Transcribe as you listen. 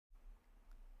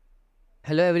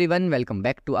Hello everyone, welcome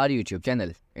back to our YouTube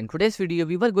channel. In today's video,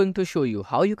 we were going to show you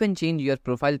how you can change your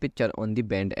profile picture on the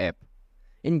Band app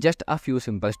in just a few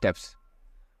simple steps.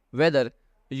 Whether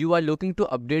you are looking to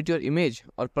update your image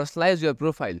or personalize your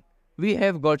profile, we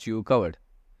have got you covered.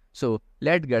 So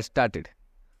let's get started.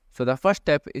 So the first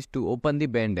step is to open the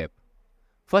Band app.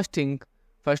 First,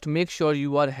 make sure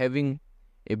you are having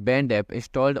a Band app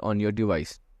installed on your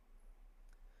device.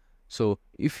 So,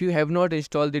 if you have not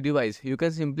installed the device, you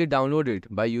can simply download it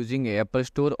by using a Apple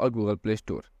Store or Google Play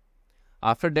Store.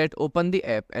 After that, open the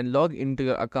app and log into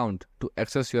your account to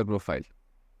access your profile.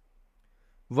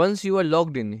 Once you are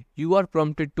logged in, you are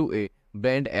prompted to a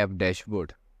Band app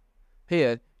dashboard.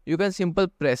 Here, you can simply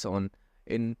press on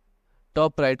in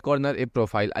top right corner a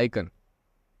profile icon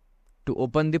to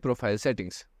open the profile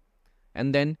settings,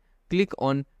 and then click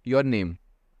on your name.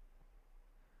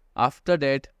 After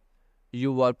that,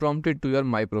 you are prompted to your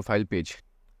My Profile page.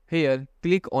 Here,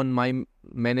 click on My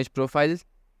Manage Profiles,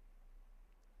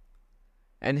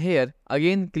 and here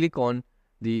again click on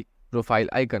the profile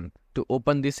icon to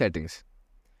open the settings.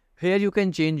 Here you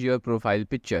can change your profile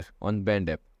picture on Band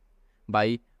app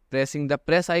by pressing the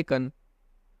plus icon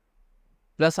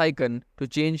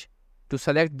to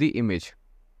select the image,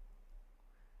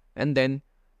 and then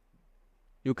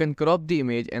you can crop the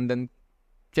image and then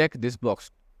check this box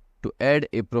to add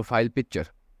a profile picture.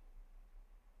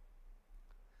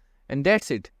 And that's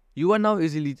it. You are now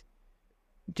easily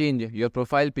change your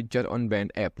profile picture on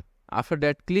Band app. After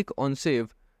that, click on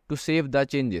Save to save the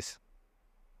changes.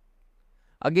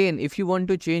 Again, if you want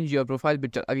to change your profile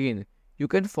picture again, you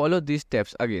can follow these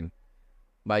steps again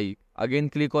by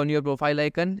again click on your profile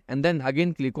icon and then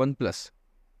again click on plus.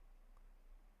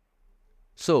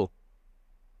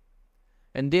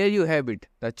 And there you have it.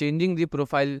 The changing the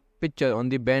profile picture on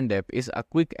the Band app is a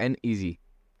quick and easy.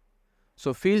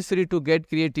 So feel free to get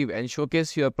creative and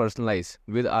showcase your personalize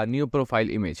with our new profile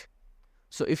image.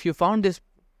 So if you found this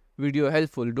video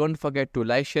helpful, don't forget to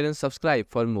like, share and subscribe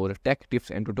for more tech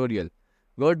tips and tutorial.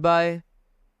 Goodbye.